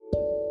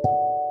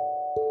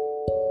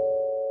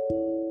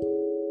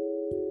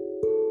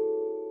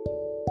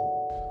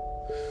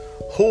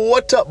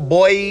What up,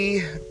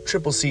 boy?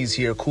 Triple C's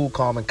here, cool,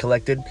 calm, and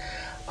collected.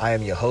 I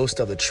am your host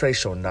of the Trey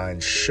Show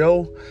 9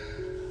 show,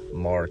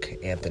 Mark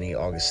Anthony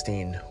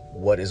Augustine.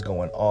 What is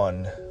going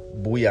on?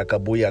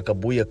 Booyaka, booyaka,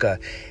 booyaka.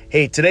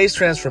 Hey, today's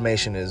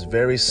transformation is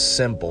very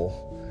simple,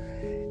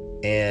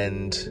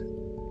 and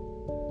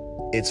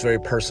it's very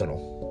personal.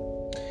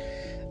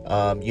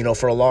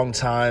 For a long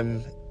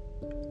time,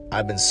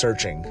 I've been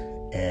searching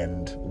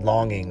and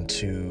longing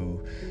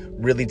to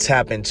really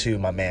tap into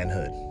my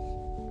manhood.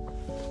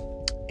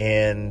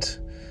 And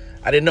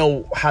I didn't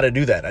know how to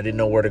do that. I didn't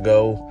know where to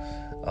go.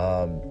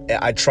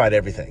 I tried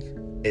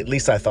everything. At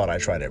least I thought I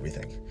tried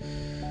everything.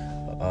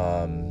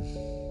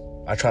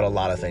 I tried a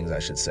lot of things, I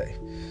should say.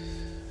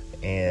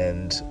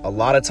 And a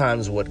lot of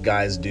times what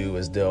guys do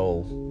is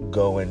they'll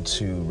go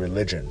into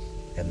religion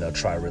and they'll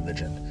try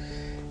religion.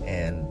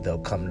 And they'll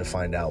come to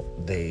find out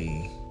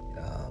they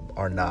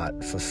are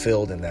not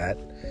fulfilled in that.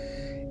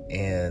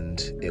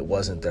 And it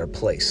wasn't their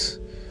place.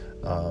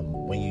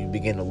 When you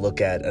begin to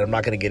look at, and I'm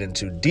not going to get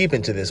into deep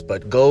into this,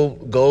 but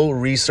go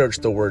research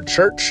the word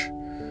church,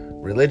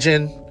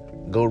 religion,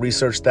 go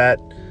research that.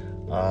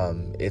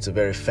 It's a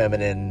very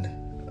feminine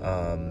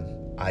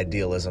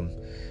idealism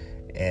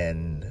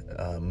and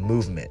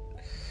movement,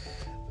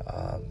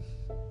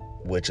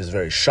 which is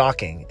very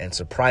shocking and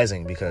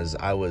surprising because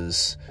I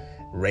was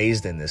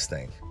raised in this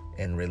thing,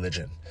 in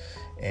religion,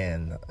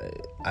 and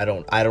I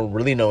don't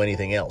really know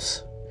anything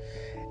else.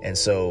 And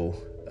so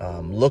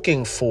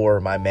looking for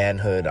my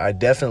manhood, I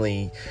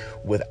definitely,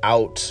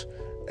 without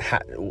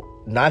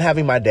not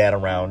having my dad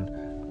around,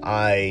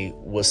 I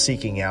was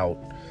seeking out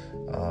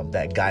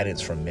that guidance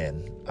from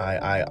men.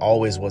 I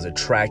always was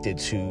attracted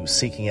to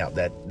seeking out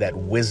that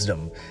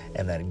wisdom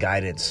and that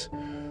guidance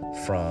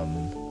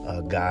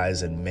from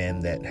guys and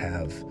men that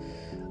have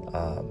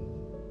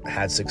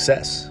had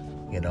success,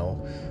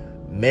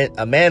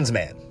 a man's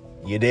man,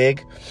 you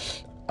dig?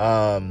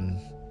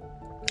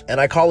 And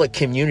I call it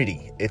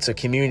community. It's a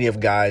community of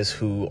guys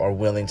who are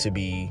willing to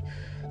be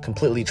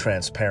completely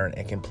transparent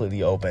and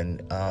completely open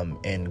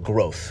in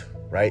growth,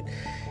 right?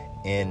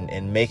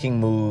 In making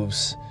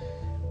moves,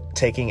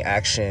 taking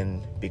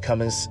action,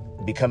 becoming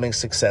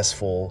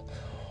successful,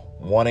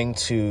 wanting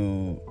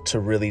to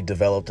really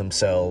develop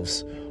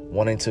themselves,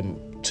 wanting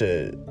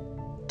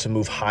to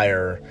move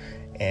higher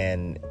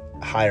in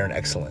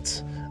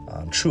excellence,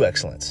 true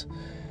excellence.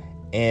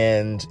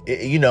 And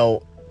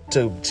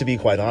to be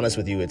quite honest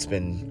with you, it's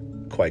been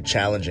quite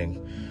challenging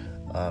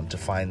to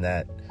find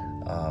that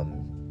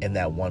in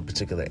that one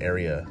particular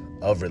area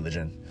of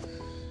religion.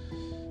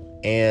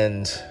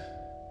 And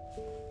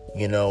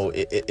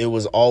it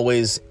was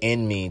always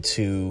in me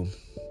to,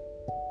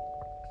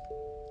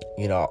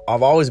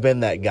 I've always been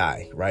that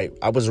guy, right?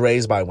 I was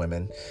raised by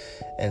women.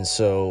 And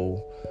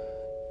so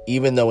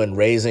even though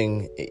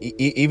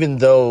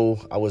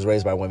I was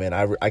raised by women,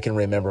 I can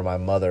remember my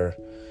mother,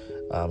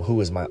 who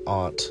was my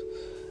aunt,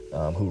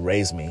 who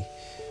raised me,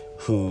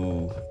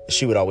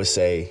 she would always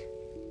say,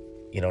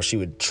 she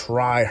would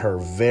try her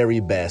very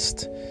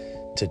best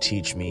to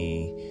teach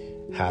me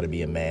how to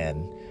be a man.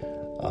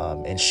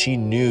 And she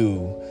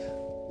knew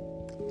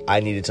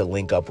I needed to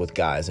link up with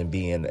guys and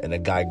be in a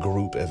guy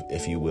group,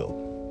 if you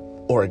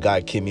will, or a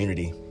guy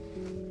community.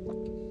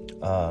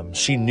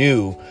 She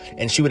knew,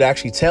 and she would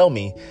actually tell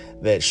me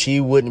that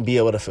she wouldn't be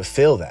able to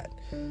fulfill that,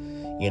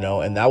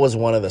 and that was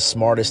one of the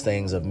smartest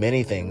things of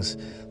many things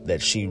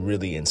that she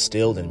really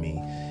instilled in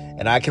me.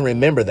 And I can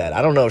remember that.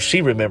 I don't know if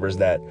she remembers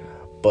that,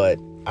 but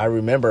I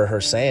remember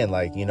her saying,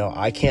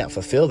 I can't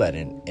fulfill that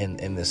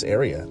in this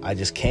area. I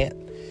just can't,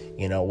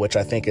 which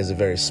I think is a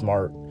very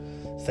smart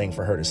thing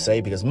for her to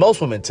say, because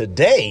most women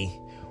today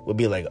would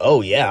be like,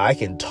 oh yeah, I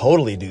can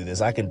totally do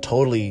this. I can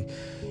totally,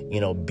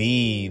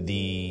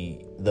 be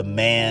the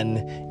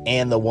man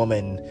and the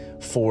woman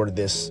for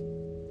this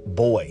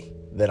boy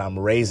that I'm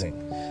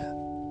raising,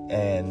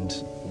 and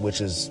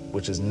which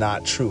is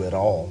not true at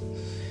all.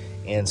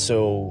 And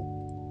so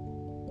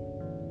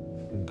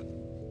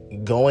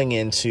going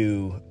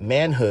into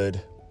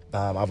manhood,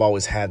 I've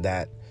always had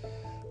that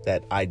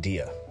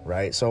idea,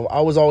 right? So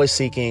I was always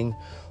seeking,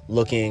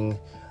 looking,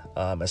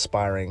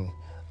 aspiring,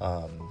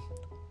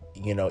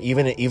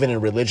 even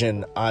in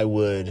religion, I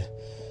would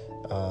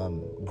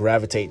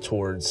gravitate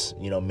towards,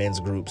 men's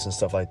groups and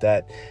stuff like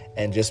that,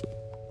 and just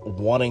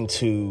wanting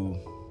to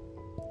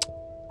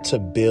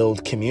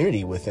build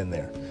community within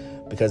there,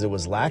 because it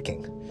was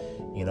lacking.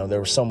 There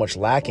was so much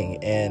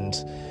lacking. And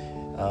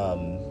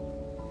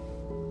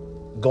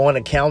going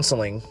to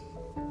counseling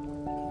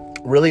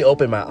really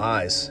opened my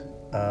eyes.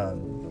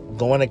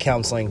 Going to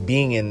counseling,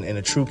 being in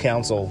a true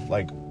counsel,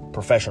 like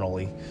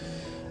professionally,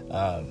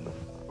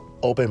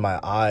 opened my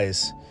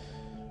eyes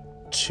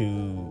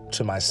to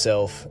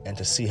myself, and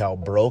to see how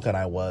broken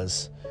I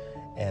was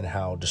and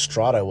how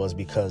distraught I was,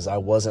 because I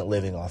wasn't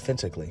living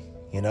authentically.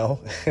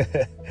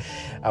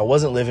 I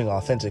wasn't living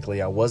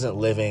authentically. I wasn't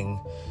living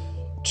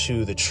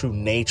to the true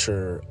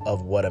nature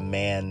of what a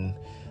man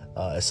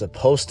is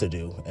supposed to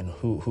do, and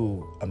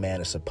who a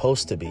man is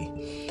supposed to be.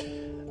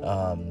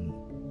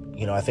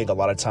 I think a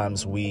lot of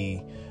times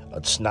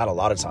not a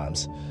lot of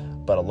times,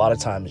 but a lot of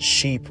times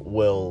sheep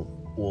will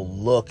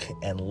look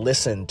and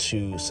listen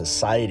to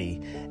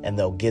society, and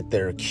they'll get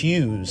their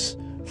cues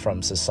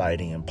from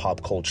society and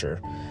pop culture,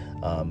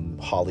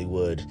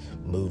 Hollywood,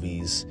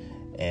 movies,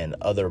 and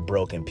other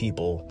broken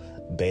people,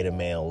 beta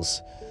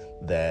males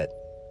that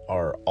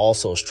are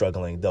also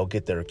struggling. They'll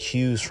get their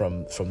cues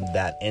from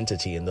that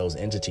entity and those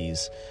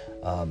entities,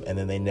 and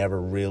then they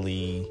never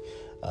really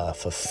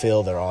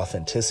fulfill their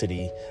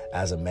authenticity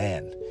as a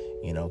man,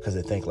 because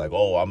they think like,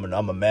 oh,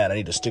 I'm a man, I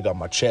need to stick out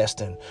my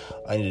chest and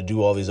I need to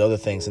do all these other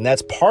things. And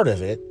that's part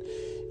of it.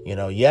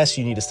 Yes,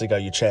 you need to stick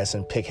out your chest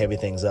and pick heavy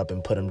things up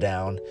and put them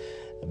down,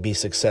 be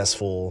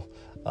successful,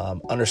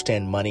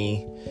 understand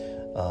money,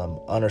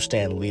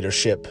 understand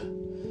leadership,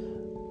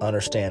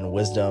 understand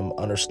wisdom,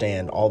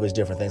 understand all these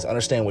different things,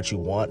 understand what you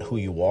want, who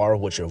you are,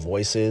 what your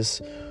voice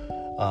is,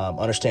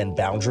 understand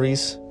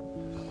boundaries.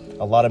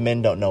 A lot of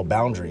men don't know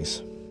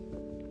boundaries.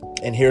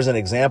 And here's an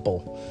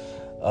example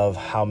of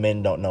how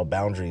men don't know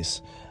boundaries.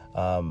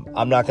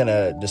 I'm not going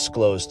to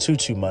disclose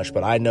too much,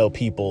 but I know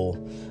people,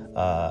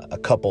 a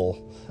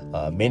couple,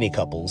 many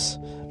couples,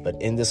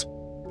 but in this,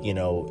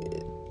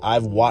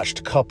 I've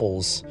watched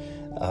couples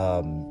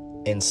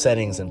in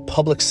settings, in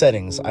public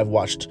settings, I've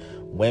watched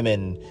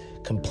women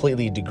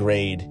completely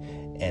degrade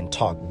and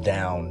talk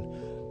down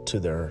to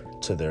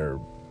their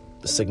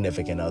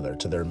significant other,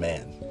 to their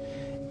man.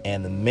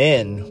 And the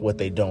men, what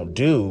they don't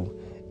do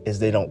is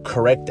they don't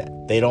correct that.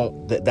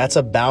 That's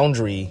a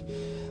boundary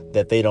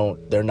that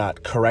they're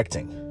not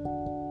correcting.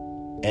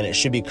 And it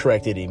should be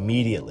corrected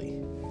immediately.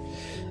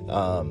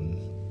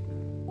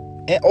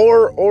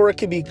 Or it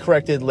could be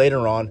corrected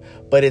later on,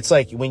 but it's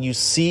like when you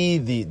see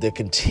the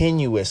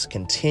continuous,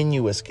 it's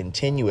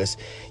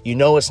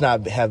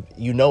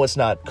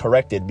not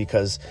corrected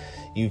because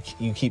you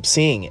keep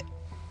seeing it.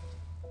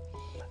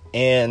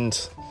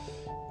 And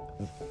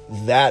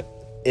that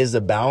is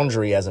the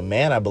boundary as a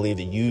man. I believe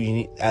that you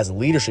need, as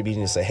leadership, you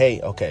need to say, hey,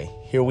 okay,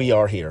 here we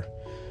are here.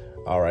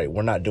 All right,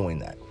 we're not doing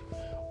that.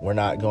 We're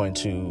not going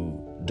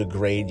to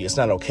degrade you. It's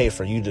not okay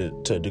for you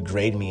to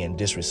degrade me and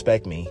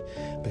disrespect me,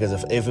 because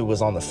if it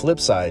was on the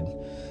flip side,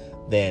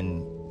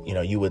 then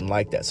you wouldn't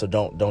like that. So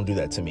don't do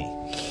that to me,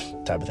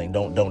 type of thing.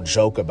 Don't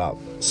joke about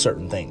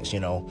certain things.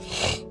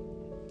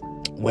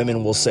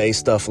 Women will say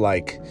stuff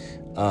like,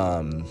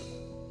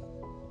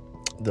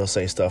 they'll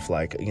say stuff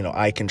like,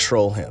 I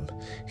control him.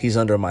 He's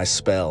under my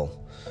spell.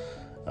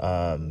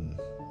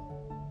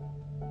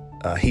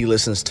 He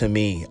listens to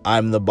me.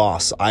 I'm the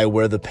boss. I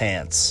wear the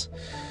pants.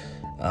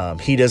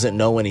 He doesn't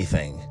know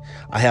anything.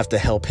 I have to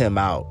help him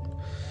out.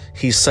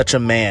 He's such a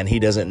man. He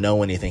doesn't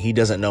know anything. He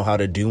doesn't know how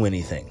to do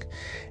anything.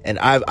 And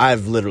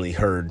I've literally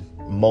heard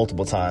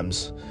multiple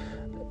times,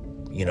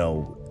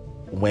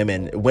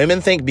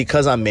 women think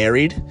because I'm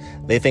married,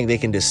 they think they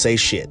can just say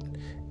shit.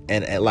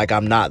 And like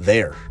I'm not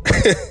there.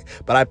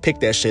 But I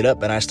picked that shit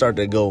up and I started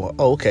to go,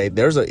 oh, okay,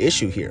 there's an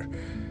issue here.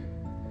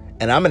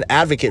 And I'm an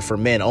advocate for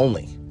men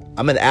only.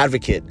 I'm an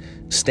advocate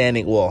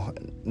standing, well,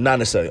 not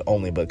necessarily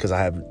only, but because I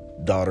have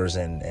daughters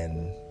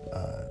and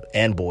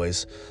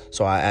boys,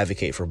 so I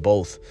advocate for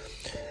both.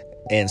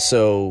 And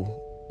so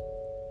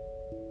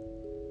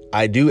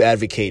I do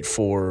advocate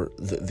for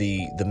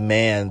the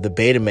man, the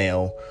beta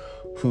male,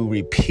 who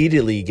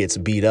repeatedly gets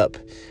beat up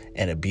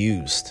and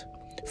abused,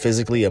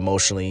 physically,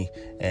 emotionally,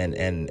 and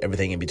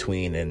everything in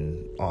between,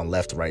 and on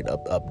left, right,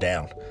 up,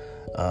 down.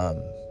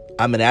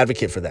 I'm an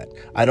advocate for that.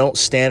 I don't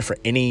stand for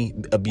any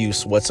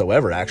abuse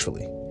whatsoever,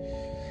 actually.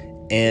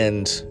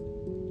 And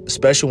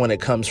especially when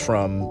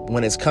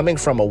it's coming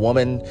from a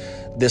woman,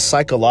 this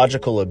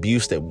psychological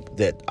abuse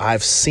that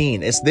I've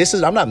seen,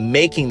 I'm not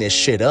making this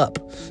shit up.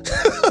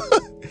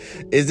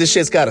 This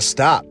shit's got to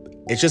stop.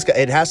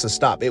 It has to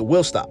stop. It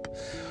will stop.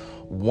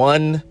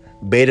 One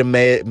beta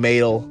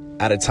male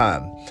at a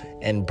time,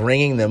 and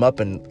bringing them up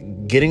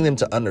and getting them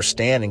to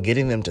understand and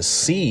getting them to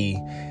see,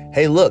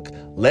 hey, look,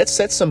 let's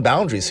set some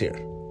boundaries here.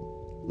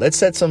 Let's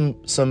set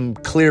some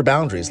clear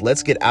boundaries.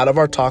 Let's get out of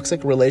our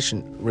toxic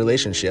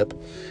relationship,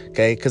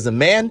 okay? Because the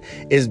man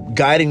is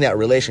guiding that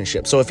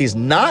relationship. So if he's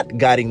not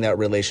guiding that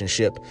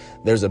relationship,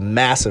 there's a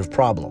massive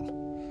problem.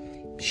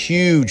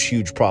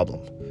 Huge problem.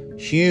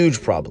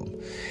 Huge problem.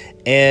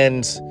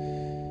 And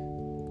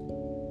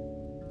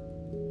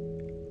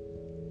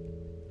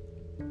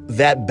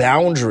that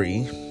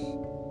boundary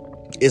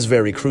is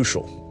very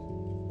crucial.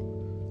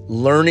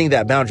 Learning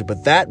that boundary,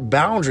 but that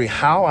boundary,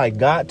 how I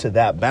got to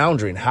that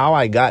boundary and how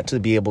I got to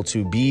be able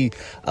to be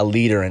a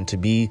leader and to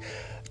be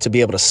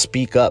able to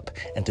speak up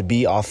and to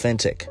be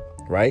authentic,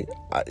 right?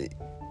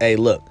 Hey,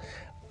 look,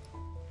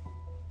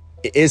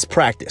 it is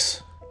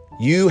practice.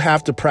 You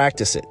have to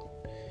practice it.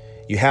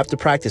 You have to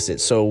practice it.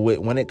 So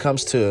when it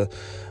comes to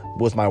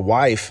with my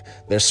wife,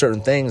 there's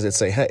certain things that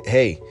say,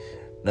 hey,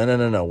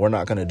 no, we're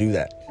not going to do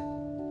that.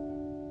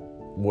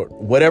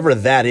 Whatever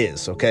that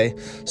is, okay?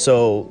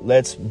 So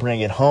let's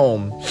bring it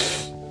home.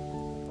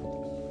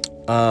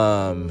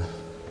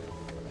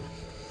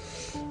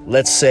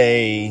 Let's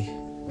say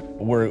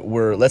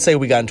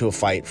we got into a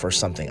fight for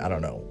something. I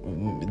don't know.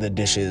 the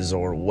dishes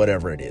or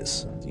whatever it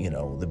is,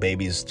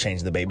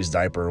 change the baby's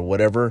diaper or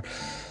whatever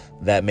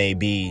that may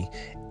be.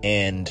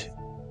 And,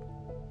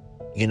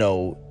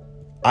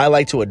 I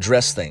like to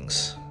address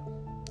things.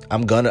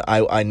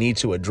 I need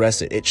to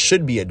address it. It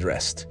should be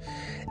addressed.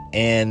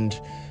 And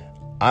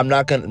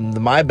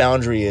my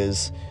boundary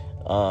is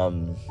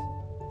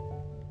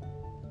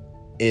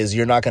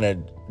you're not going to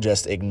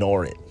just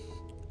ignore it.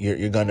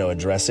 You're going to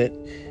address it.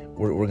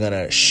 We're going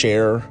to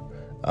share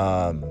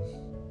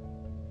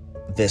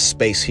this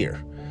space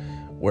here.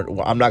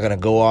 I'm not going to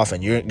go off,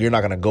 and you're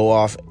not going to go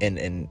off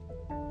in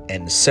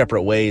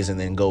separate ways and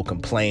then go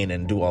complain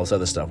and do all this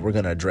other stuff. We're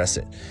going to address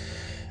it.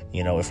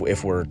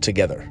 If we're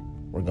together,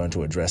 we're going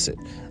to address it.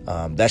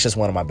 That's just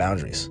one of my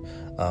boundaries.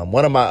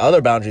 One of my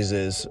other boundaries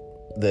is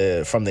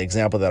from the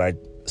example that I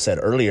said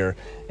earlier,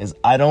 is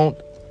I don't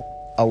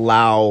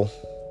allow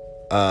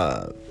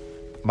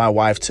my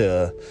wife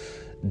to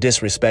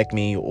disrespect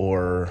me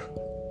or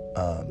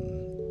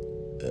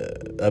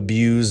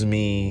abuse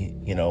me,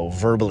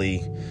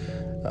 verbally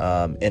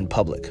in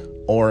public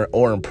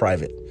or in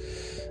private.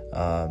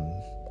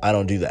 I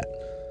don't do that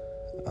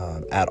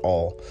at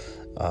all.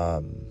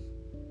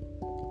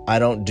 I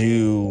don't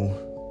do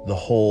the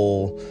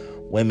whole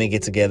women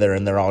get together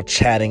and they're all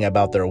chatting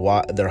about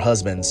their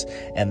husbands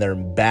and they're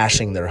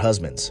bashing their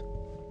husbands.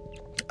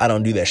 I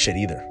don't do that shit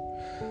either.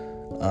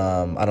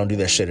 I don't do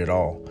that shit at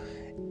all.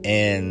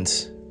 And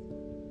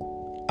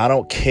I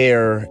don't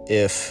care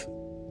if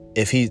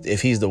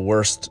he's the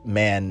worst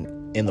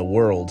man in the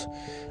world.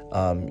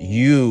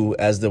 You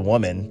as the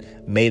woman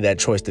made that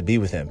choice to be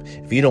with him.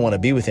 If you don't want to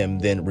be with him,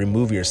 then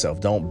remove yourself.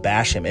 Don't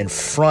bash him in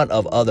front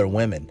of other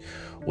women,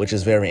 which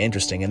is very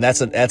interesting. And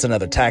that's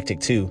another tactic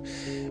too,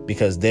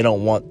 because they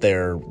don't want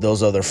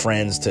those other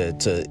friends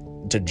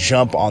to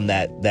jump on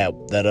that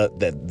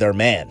their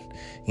man.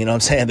 You know what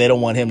I'm saying? They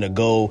don't want him to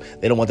go.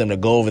 They don't want them to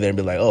go over there and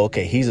be like, oh,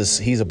 okay,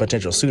 he's a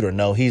potential suitor.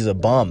 No, he's a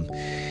bum.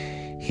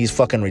 He's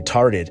fucking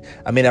retarded.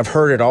 I mean, I've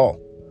heard it all.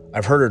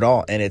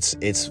 And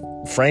it's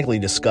frankly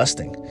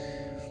disgusting.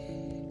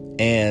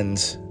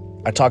 And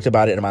I talked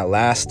about it in my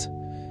last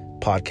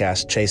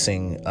podcast,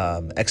 Chasing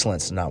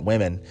Excellence, Not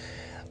Women,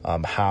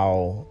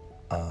 how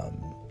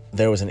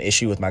there was an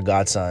issue with my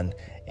godson,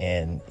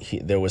 and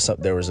there was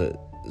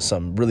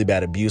some really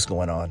bad abuse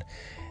going on,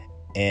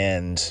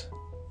 and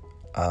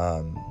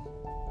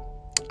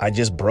I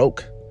just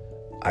broke.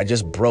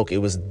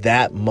 It was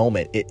that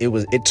moment.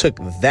 It took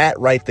that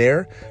right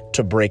there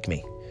to break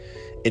me.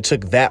 It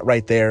took that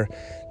right there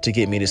to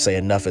get me to say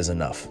enough is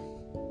enough.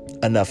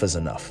 Enough is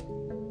enough.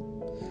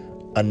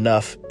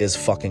 Enough is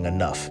fucking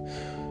enough.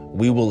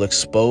 We will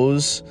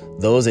expose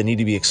those that need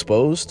to be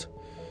exposed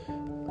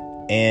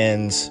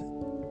and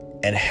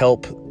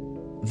help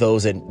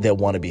those that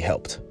want to be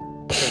helped.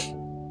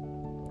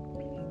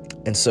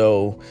 And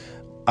so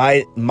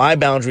my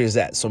boundary is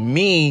that. So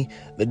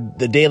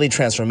the daily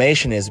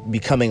transformation is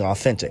becoming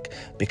authentic,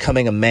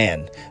 becoming a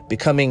man,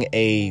 becoming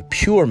a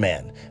pure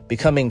man,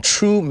 becoming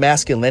true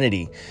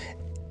masculinity,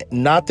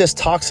 not this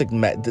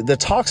the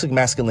toxic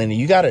masculinity.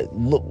 You got to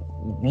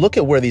look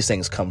at where these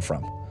things come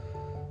from.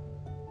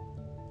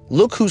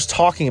 Look who's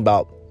talking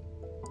about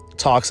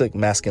toxic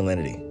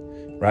masculinity,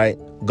 right?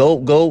 Go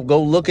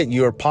look at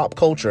your pop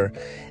culture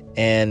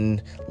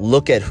and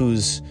look at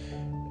who's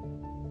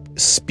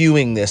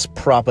spewing this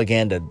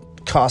propaganda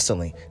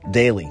constantly,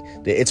 daily.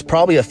 It's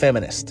probably a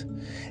feminist.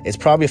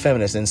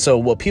 And so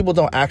what people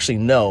don't actually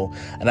know,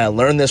 and I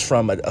learned this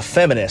from a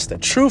feminist, a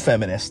true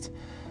feminist,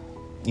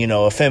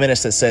 a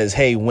feminist that says,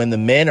 hey, when the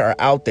men are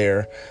out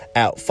there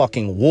at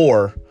fucking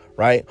war,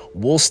 right,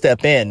 we'll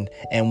step in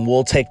and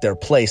we'll take their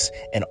place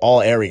in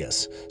all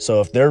areas.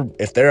 So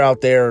if they're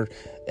out there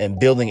and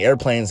building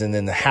airplanes and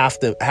then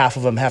half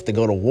of them have to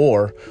go to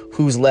war,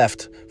 who's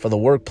left for the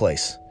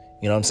workplace?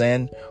 You know what I'm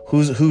saying?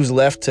 Who's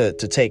left to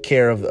take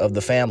care of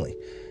the family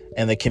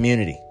and the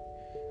community?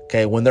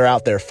 Okay, when they're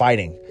out there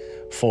fighting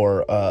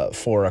for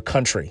a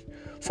country,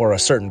 for a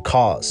certain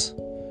cause,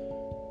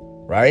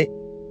 right?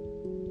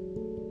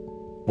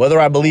 Whether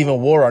I believe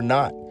in war or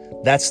not,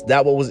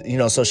 that what was,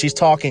 so she's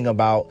talking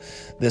about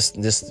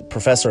this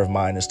professor of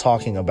mine is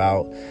talking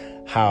about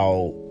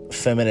how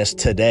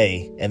feminists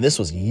today, and this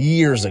was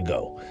years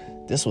ago,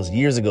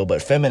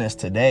 but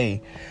feminists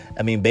today,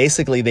 I mean,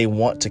 basically they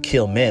want to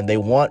kill men. They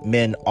want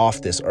men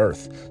off this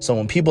earth. So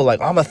when people are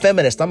like, I'm a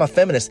feminist,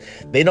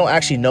 they don't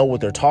actually know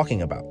what they're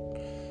talking about.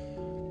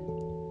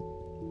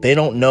 They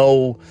don't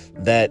know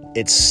that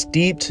it's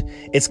steeped.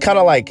 It's kind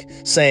of like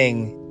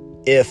saying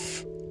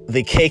if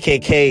the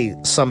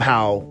KKK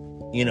somehow,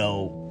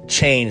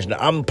 changed.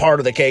 I'm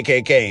part of the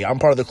KKK. I'm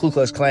part of the Ku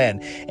Klux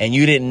Klan. And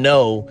you didn't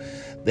know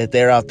that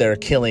they're out there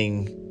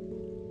killing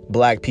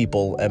black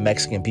people and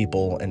Mexican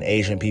people and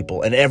Asian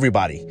people and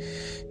everybody,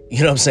 you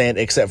know what I'm saying,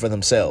 except for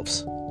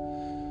themselves.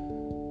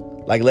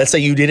 Like, let's say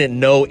you didn't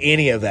know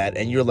any of that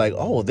and you're like,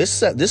 oh, this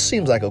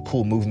seems like a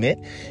cool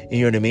movement.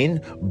 You know what I mean?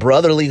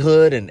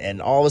 Brotherlyhood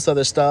and all this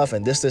other stuff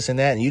and this and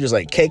that. And you just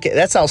like, KK.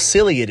 That's how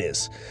silly it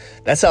is.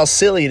 That's how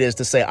silly it is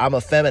to say I'm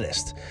a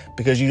feminist,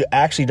 because you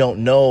actually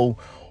don't know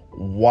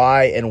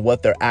why and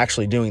what they're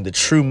actually doing, the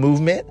true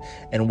movement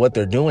and what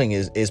they're doing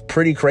is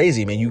pretty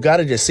crazy, man. You got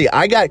to just see.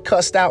 I got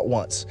cussed out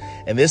once,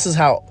 and this is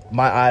how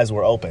my eyes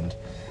were opened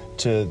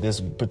to this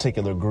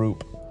particular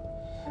group.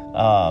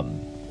 I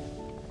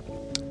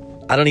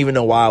don't even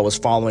know why I was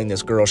following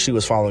this girl. She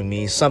was following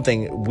me.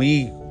 Something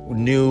we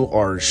knew,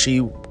 or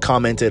she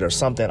commented, or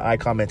something I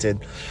commented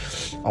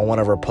on one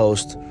of her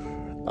posts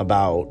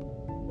about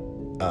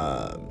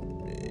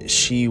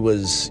she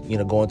was,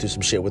 going through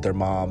some shit with her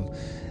mom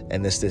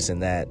and this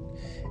and that.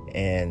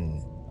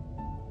 And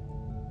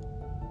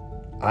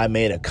I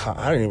made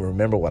I don't even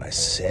remember what I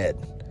said.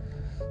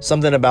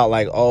 Something about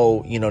like,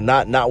 oh,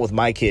 not with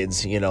my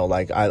kids,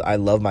 like I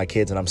love my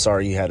kids and I'm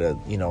sorry you had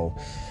to,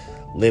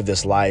 live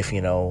this life,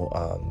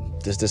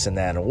 this and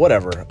that or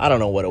whatever. I don't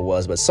know what it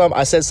was, but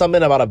I said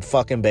something about a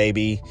fucking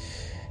baby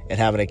and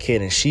having a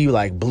kid, and she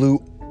like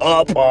blew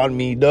up on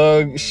me,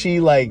 Doug. She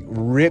like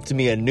ripped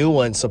me a new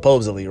one,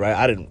 supposedly, right?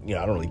 I don't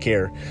really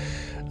care.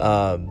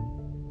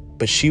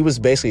 But she was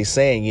basically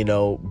saying,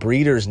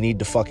 breeders need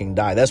to fucking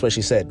die. That's what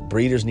she said.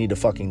 Breeders need to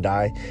fucking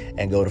die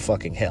and go to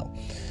fucking hell.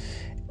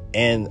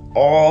 And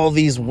all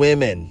these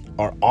women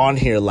are on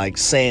here like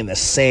saying the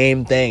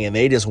same thing, and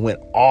they just went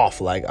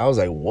off. Like, I was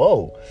like,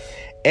 whoa.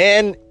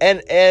 And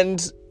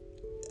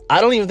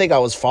I don't even think I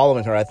was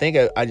following her. I think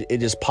it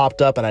just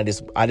popped up, and I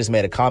just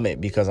made a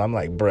comment because I'm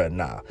like, bruh,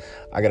 nah,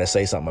 I gotta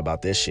say something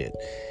about this shit.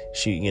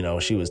 She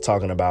was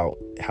talking about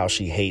how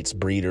she hates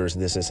breeders,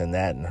 this and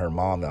that, and her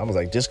mom. And I was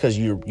like, just because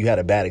you had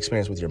a bad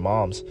experience with your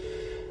moms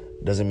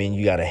doesn't mean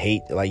you gotta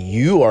hate. Like,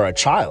 you are a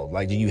child.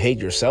 Like, do you hate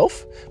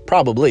yourself?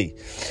 Probably.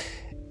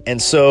 And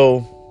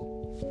so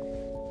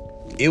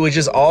it was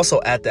just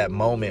also at that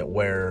moment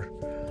where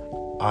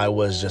I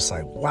was just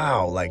like,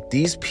 wow, like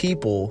these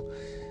people.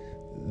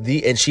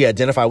 And she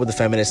identified with the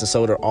feminists, and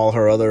so did all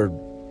her other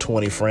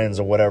 20 friends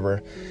or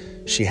whatever.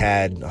 She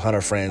had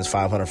 100 friends,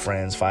 500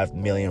 friends, 5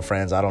 million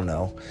friends. I don't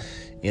know.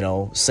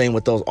 Same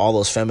with all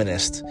those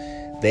feminists.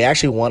 They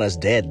actually want us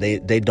dead.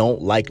 They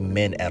don't like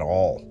men at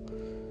all.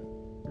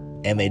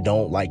 And they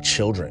don't like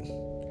children.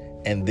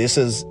 And the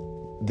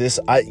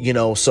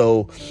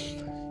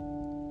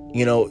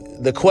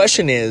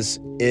question is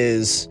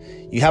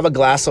you have a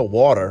glass of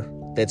water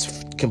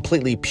that's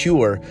completely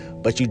pure,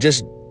 but you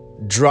just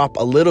drop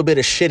a little bit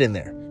of shit in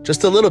there.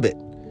 Just a little bit.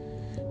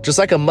 Just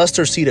like a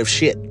mustard seed of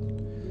shit.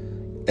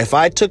 If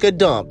I took a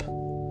dump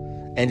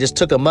and just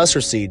took a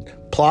mustard seed,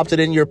 plopped it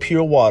in your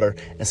pure water,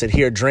 and said,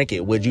 here, drink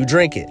it, would you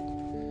drink it?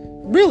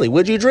 Really,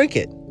 would you drink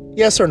it?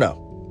 Yes or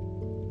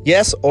no?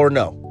 Yes or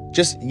no?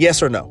 Just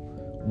yes or no.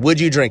 Would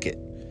you drink it?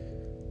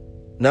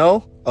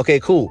 No? Okay,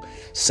 cool.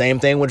 Same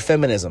thing with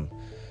feminism,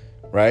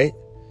 right?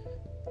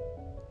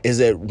 Is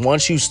that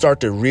once you start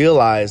to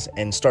realize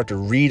and start to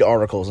read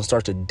articles and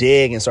start to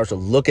dig and start to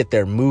look at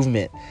their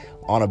movement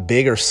on a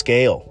bigger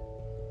scale,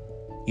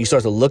 you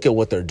start to look at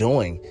what they're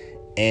doing,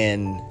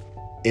 and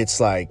it's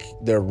like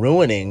they're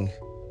ruining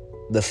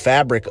the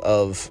fabric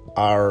of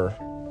our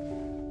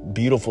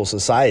beautiful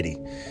society.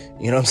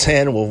 You know what I'm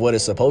saying? Well, what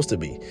it's supposed to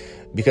be,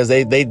 because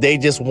they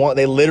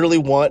literally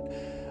want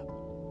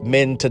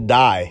men to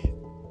die.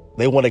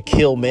 They want to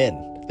kill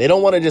men. They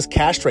don't want to just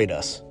castrate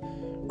us.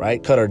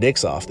 Right? Cut our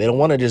dicks off. They don't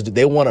want to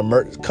they want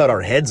to cut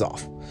our heads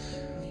off.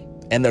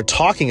 And they're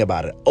talking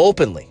about it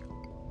openly.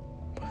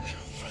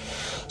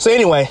 So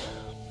anyway,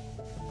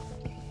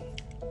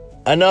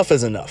 enough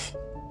is enough.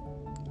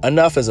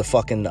 Enough is a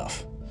fucking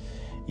enough.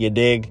 You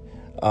dig?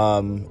 I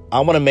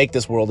want to make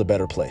this world a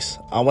better place.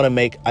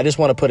 I just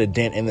want to put a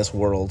dent in this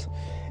world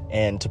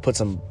and to put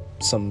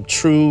some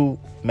true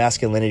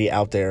masculinity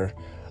out there,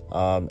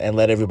 and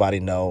let everybody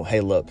know,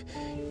 hey, look,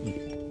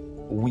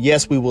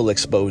 yes, we will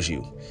expose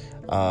you.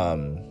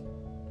 And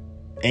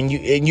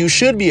you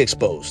should be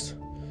exposed.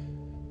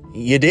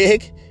 You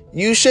dig?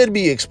 You should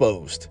be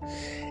exposed.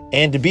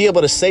 And to be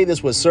able to say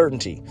this with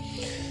certainty,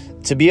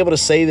 to be able to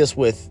say this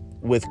with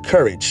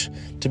courage,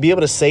 to be able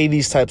to say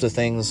these types of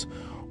things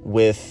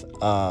with,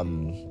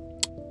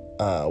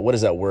 what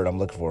is that word I'm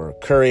looking for?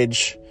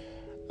 Courage,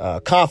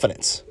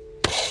 confidence.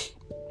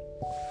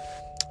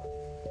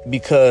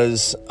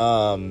 Because,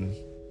 I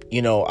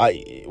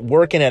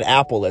working at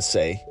Apple, let's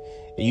say,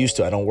 I used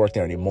to, I don't work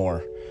there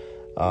anymore.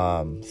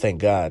 Thank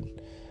God.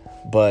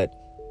 But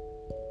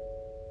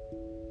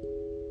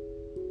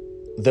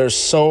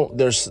there's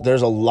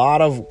a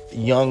lot of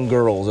young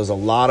girls. There's a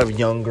lot of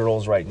young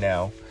girls right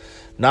now,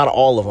 not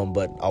all of them,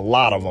 but a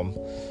lot of them,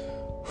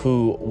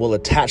 who will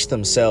attach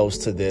themselves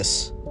to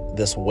this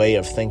way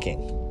of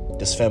thinking,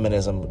 this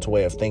feminism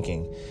way of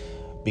thinking,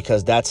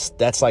 because that's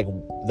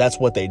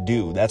what they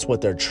do. That's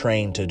what they're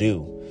trained to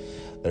do.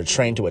 They're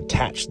trained to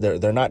attach.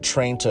 They're not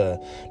trained to,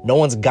 no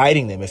one's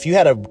guiding them. If you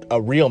had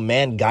a real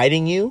man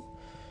guiding you,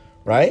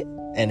 right,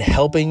 and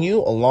helping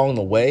you along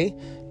the way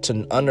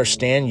to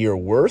understand your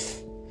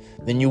worth,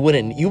 then you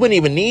wouldn't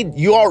even need,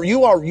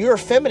 you're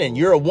feminine.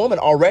 You're a woman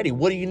already.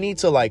 What do you need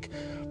to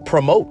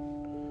promote?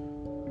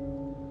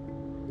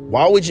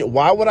 Why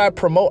would I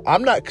promote?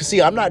 I'm not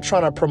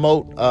trying to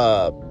promote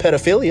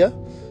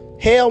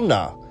pedophilia. Hell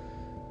no.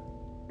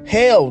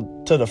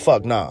 Hell to the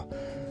fuck nah.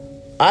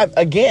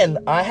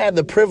 I had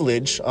the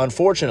privilege,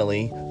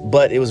 unfortunately,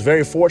 but it was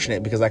very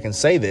fortunate because I can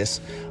say this.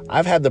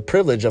 I've had the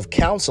privilege of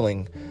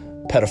counseling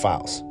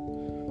pedophiles.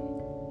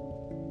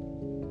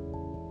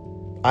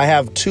 I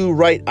have two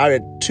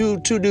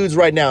dudes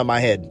right now in my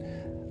head.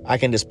 I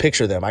can just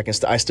picture them.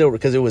 I still,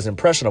 because it was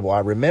impressionable.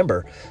 I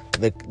remember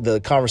the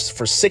conversation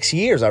for 6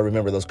 years. I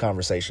remember those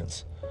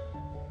conversations.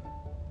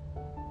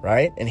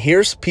 Right? And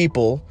here's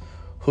people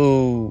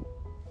who,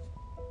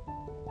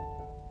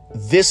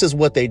 this is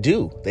what they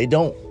do. They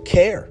don't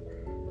care.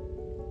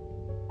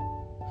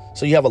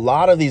 So you have a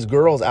lot of these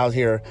girls out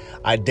here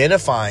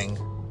identifying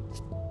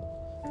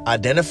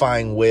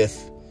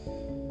with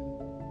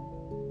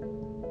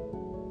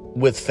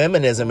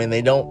feminism, and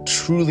they don't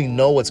truly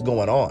know what's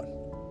going on.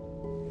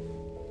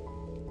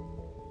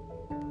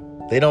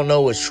 They don't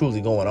know what's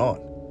truly going on.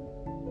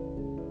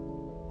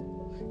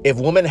 If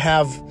women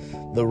have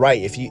the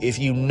right, if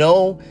you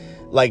know,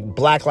 like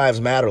Black Lives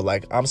Matter,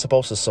 like I'm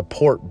supposed to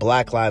support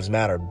Black Lives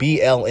Matter,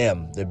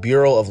 BLM, the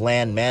Bureau of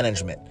Land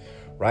Management,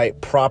 right?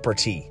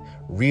 Property,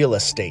 real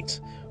estate,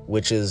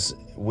 which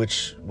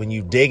when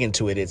you dig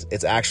into it,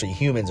 it's actually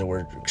humans, and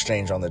we're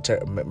exchanged on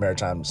the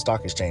Maritime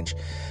Stock Exchange.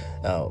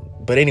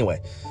 But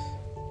anyway,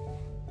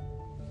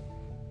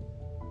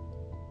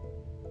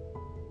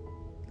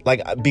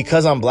 like,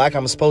 because I'm black,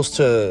 I'm supposed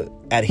to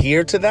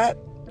adhere to that.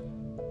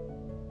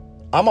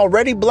 I'm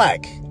already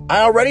black.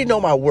 I already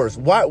know my worth.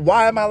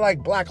 Why am I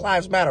like Black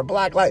Lives Matter?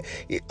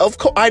 Of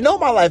course, I know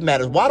my life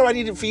matters. Why do I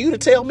need it for you to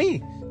tell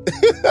me?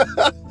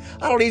 I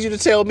don't need you to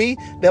tell me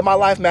that my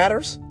life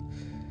matters.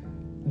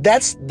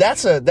 That's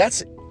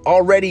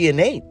already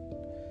innate.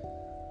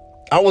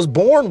 I was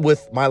born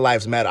with my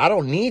lives matter. I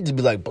don't need to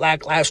be like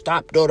Black Lives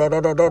Stop.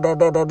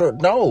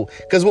 No,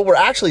 because what you're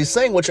actually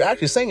saying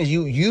is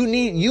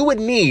you would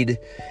need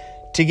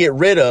to get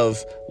rid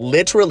of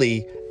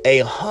literally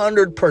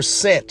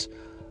 100%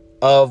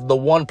 of the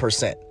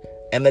 1%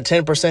 and the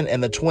 10%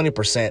 and the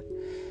 20%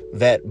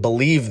 that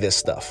believe this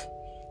stuff,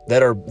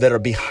 that are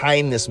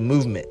behind this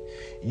movement.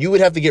 You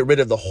would have to get rid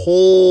of the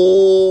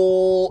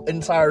whole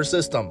entire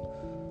system.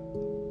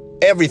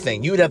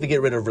 Everything. You would have to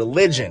get rid of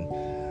religion,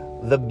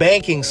 the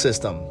banking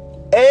system,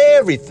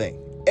 everything.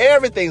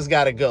 Everything's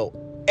got to go.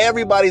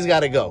 Everybody's got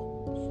to go.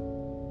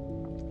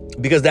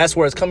 Because that's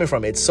where it's coming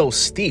from. It's so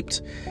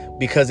steeped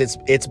because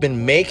it's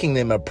been making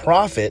them a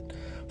profit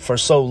for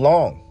so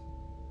long.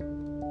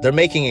 They're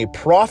making a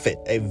profit,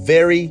 a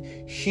very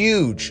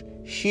huge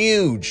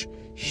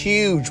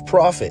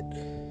profit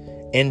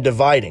in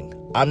dividing.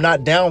 I'm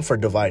not down for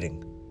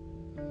dividing.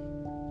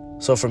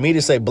 So for me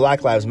to say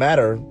Black Lives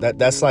Matter,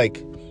 that's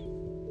like,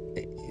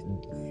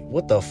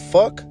 what the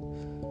fuck?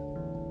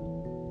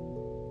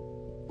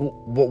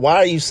 Why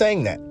are you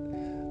saying that?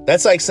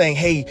 That's like saying,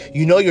 hey,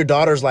 your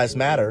daughter's lives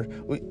matter.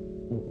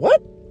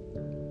 What?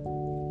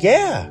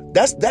 Yeah,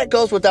 that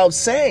goes without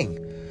saying.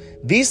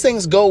 These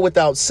things go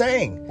without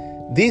saying.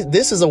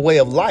 This is a way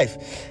of life.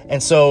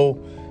 And so,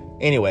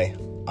 anyway,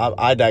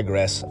 I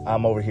digress.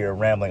 I'm over here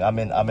rambling. I'm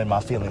in my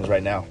feelings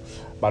right now.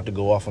 About to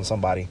go off on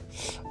somebody.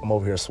 I'm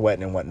over here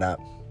sweating and whatnot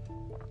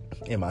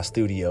in my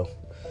studio,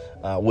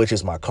 which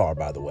is my car,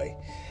 by the way.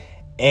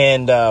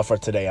 And for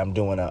today, I'm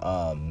doing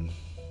a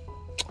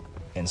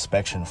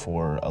inspection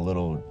for a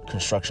little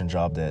construction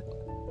job that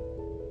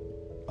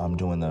I'm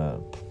doing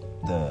the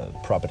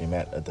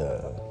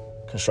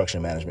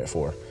construction management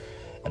for,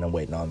 and I'm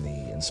waiting on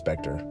the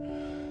inspector.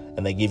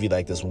 And they give you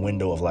like this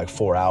window of like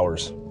 4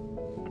 hours.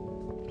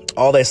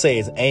 All they say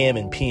is AM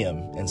and PM,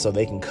 and so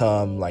they can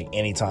come like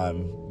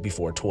anytime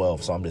before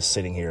 12. So I'm just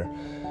sitting here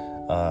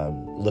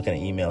looking at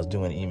emails,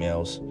 doing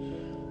emails,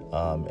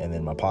 and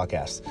then my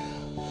podcast.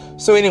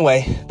 So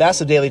anyway, that's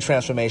the daily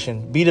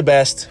transformation. Be the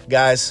best,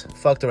 guys.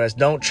 Fuck the rest.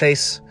 Don't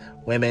chase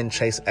women.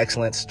 Chase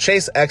excellence.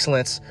 Chase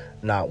excellence,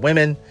 not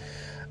women.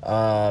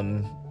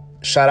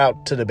 Shout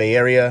out to the Bay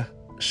Area.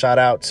 Shout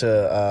out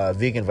to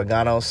Vegan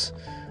Veganos.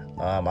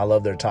 I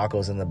love their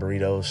tacos and the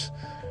burritos.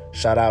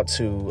 Shout out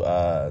to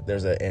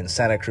in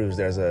Santa Cruz,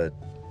 there's a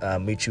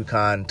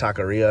Michoacan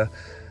taqueria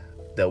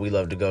that we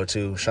love to go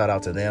to. Shout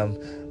out to them.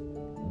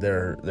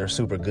 They're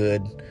super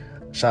good.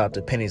 Shout out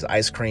to Penny's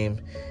Ice Cream.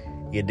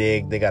 You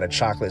dig? They got a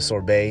chocolate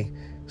sorbet,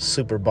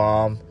 super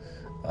bomb.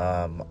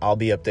 I'll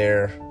be up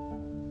there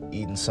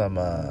eating some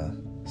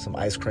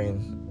ice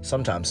cream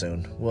sometime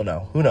soon. We'll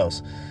know. Who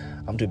knows?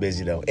 I'm too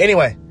busy though.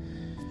 Anyway,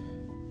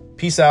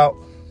 peace out.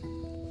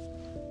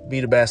 Be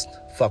the best.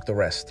 Fuck the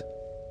rest.